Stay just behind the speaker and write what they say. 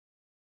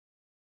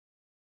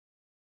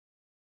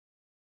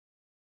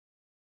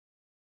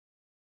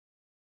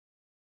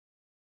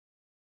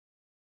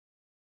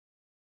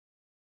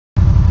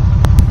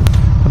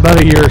About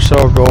a year or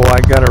so ago,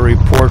 I got a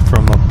report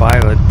from a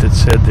pilot that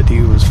said that he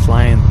was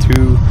flying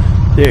through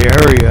the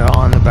area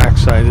on the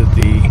backside of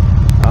the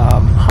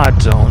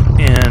hot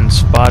zone and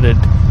spotted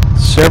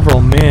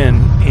several men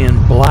in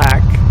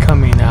black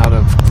coming out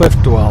of cliff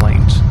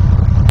dwellings.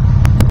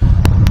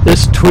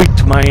 This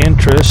tweaked my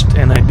interest,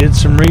 and I did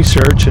some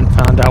research and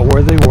found out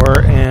where they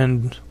were,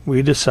 and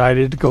we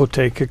decided to go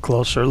take a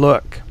closer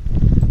look.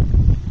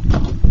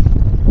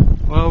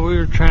 Well, we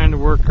were trying to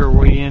work our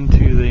way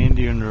into the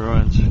Indian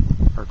ruins,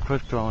 or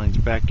cliff dwellings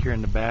back here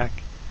in the back,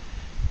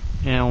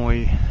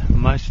 and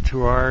much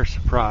to our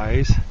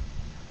surprise,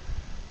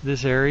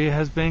 this area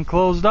has been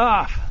closed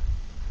off.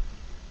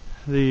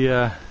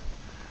 The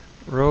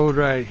road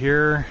right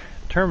here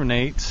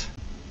terminates,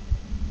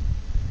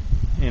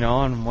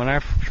 and when I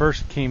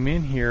first came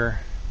in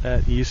here,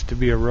 that used to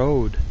be a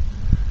road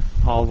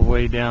all the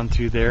way down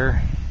through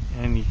there,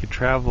 and you could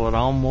travel it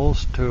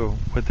almost to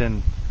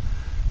within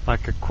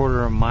like a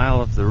quarter of a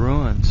mile of the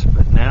ruins,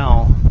 but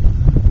now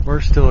we're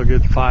still a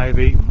good 5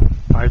 to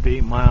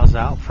 8 miles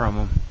out from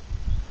them.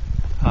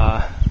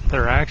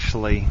 They're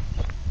actually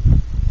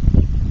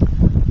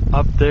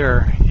up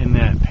there in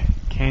that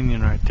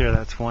canyon right there.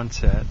 That's one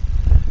set.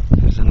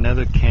 There's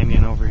another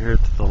canyon over here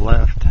to the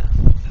left.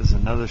 There's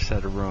another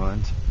set of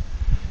ruins,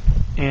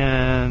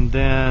 and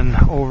then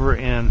over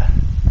in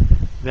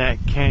that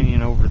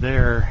canyon over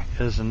there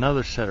is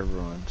another set of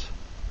ruins.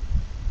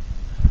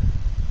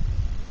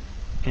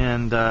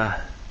 And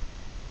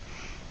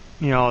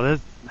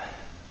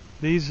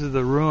these are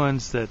the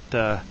ruins that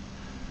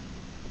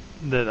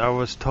I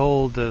was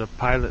told that a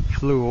pilot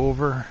flew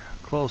over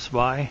close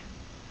by,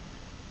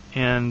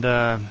 and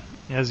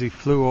as he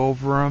flew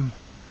over them,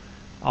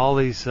 all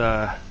these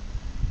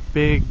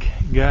big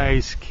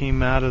guys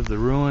came out of the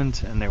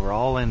ruins, and they were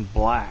all in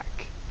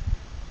black.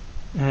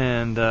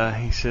 And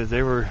he said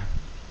they were,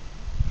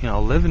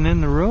 living in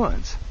the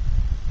ruins.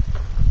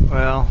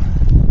 Well,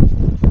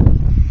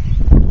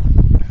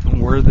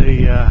 were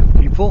they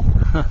people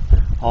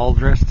all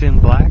dressed in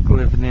black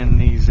living in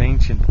these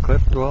ancient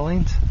cliff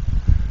dwellings,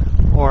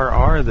 or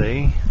are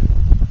they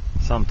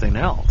something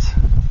else?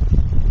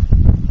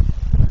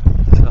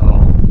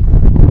 So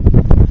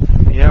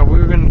yeah, we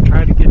were going to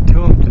try to get to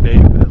them today,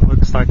 but it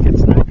looks like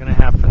it's not going to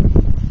happen.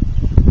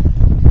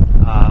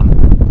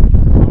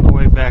 On the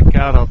way back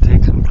out, I'll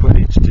take some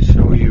footage to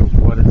show you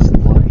what it's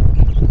like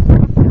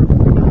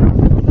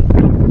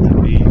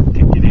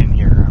to get in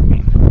here. I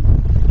mean,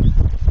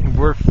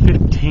 we're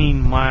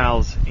 15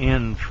 miles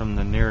in from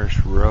the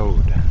nearest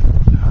road,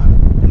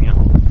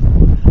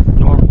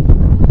 normal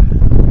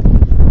road.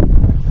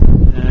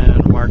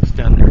 And Mark's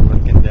down there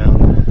looking down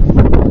the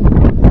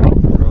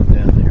road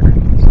down there.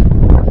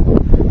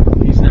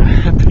 He's not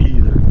happy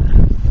either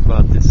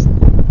about this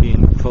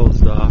being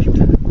closed off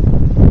to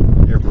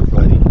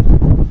everybody.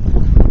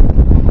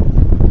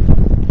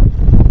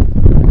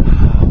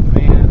 Oh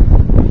man.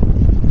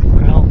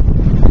 Well,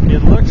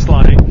 it looks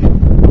like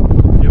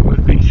it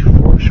would be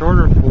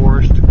shorter for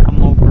us to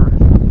come over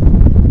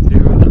to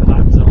the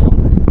hot zone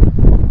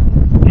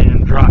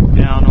and drop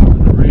down over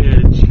the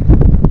ridge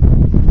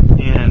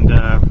and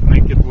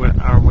make it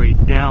our way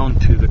down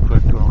to the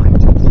cliff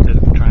dwellings instead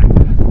of trying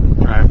to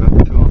drive up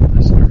to them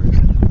to start.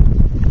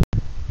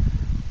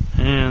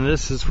 And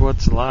this is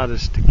what's allowed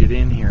us to get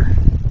in here.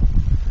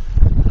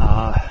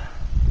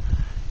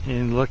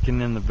 And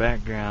looking in the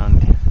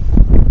background,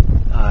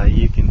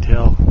 you can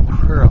tell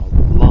we're a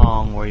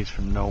long ways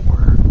from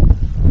nowhere.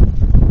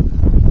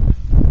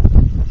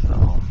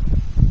 So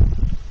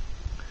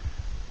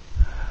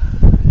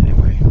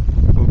anyway,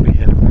 we'll be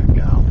headed back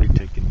out. I'll be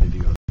taking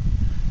videos.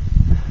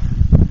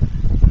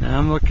 Now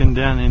I'm looking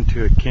down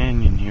into a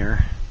canyon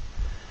here,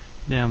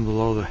 down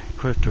below the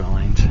cliff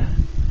dwellings,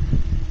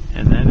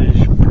 and that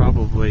is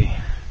probably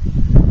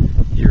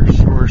your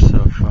source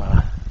of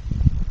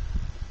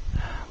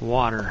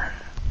water,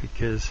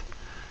 because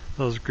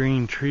those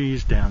green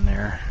trees down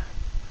there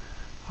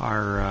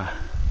are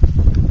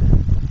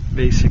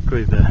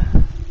basically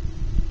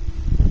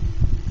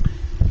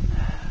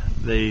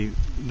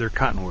they're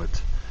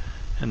cottonwoods,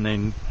 and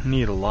they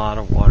need a lot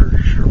of water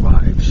to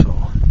survive.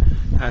 So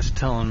that's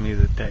telling me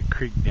that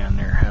creek down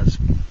there has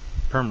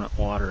permanent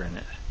water in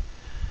it,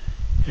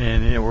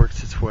 and it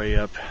works its way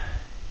up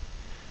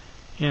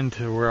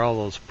into where all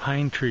those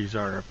pine trees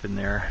are up in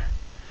there,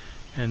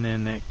 and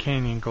then that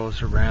canyon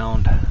goes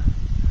around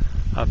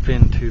up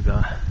into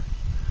the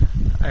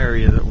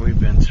area that we've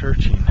been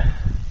searching,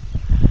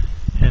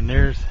 and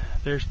there's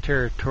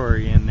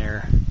territory in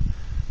there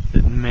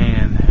that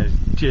man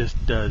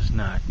just does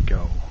not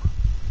go.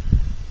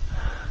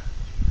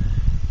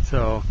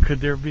 So could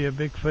there be a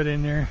Bigfoot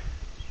in there?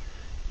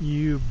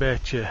 You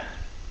betcha.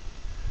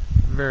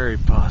 Very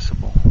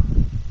possible.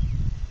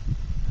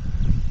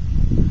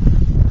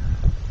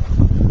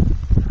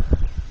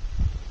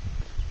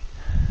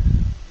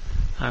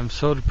 I'm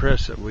so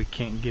depressed that we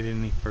can't get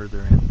any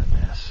further in than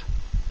this.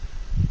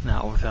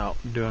 Not without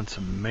doing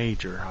some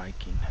major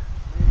hiking.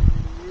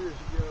 Years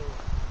ago.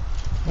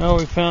 Well,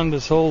 we found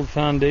this old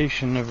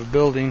foundation of a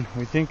building.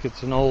 We think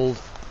it's an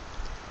old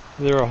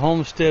either a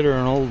homestead or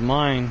an old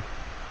mine.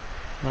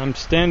 I'm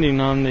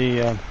standing on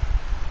the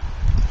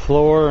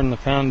floor and the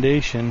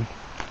foundation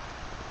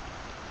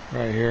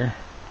right here.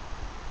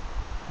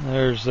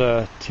 There's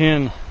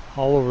tin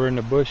all over in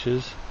the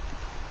bushes,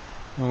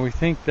 and we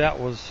think that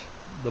was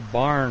the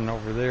barn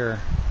over there.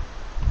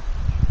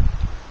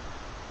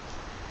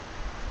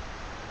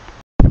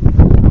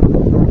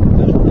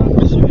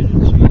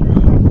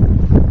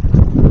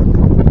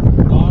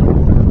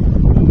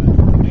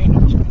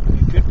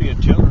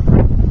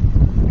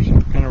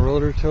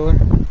 Tiller.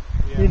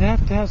 Yeah. You'd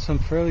have to have some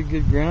fairly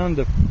good ground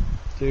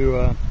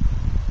to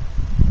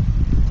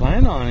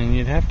plant on, and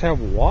you'd have to have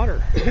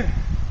water.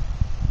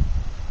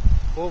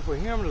 Well, for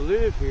him to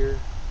live here,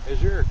 is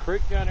there a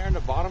creek down there in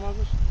the bottom of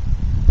us?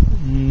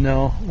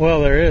 No.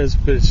 Well, there is,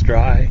 but it's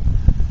dry.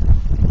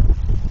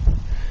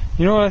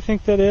 You know what I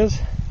think that is?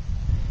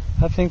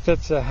 I think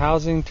that's a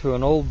housing to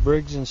an old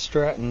Briggs and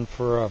Stratton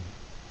for a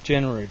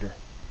generator.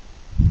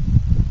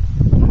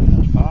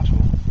 That's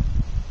possible.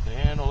 They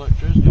handle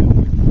electricity.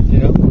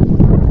 Yep.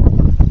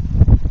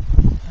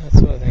 That's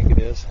what I think it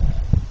is.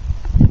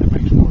 That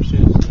makes more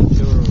sense than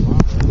tiller or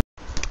lava.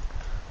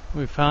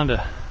 We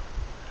found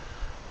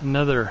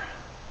another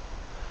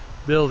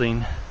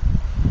building.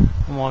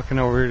 I'm walking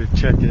over here to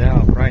check it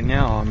out. Right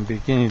now I'm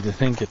beginning to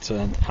think it's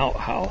an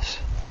outhouse.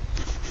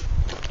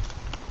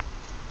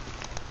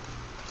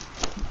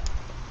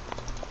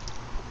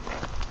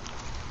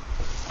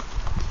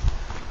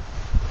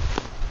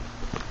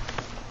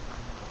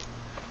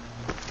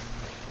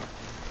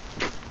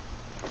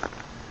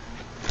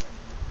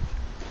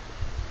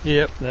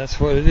 Yep, that's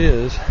what it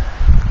is.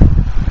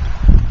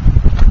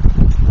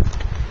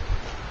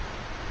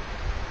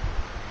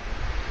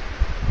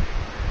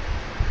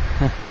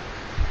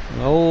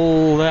 An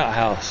old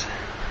outhouse.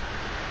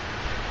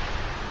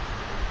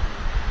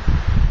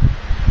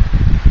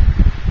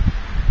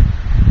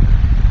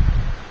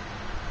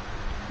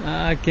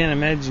 I can't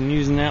imagine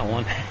using that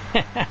one.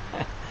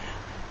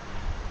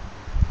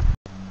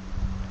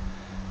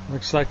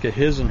 Looks like a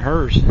his and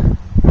hers.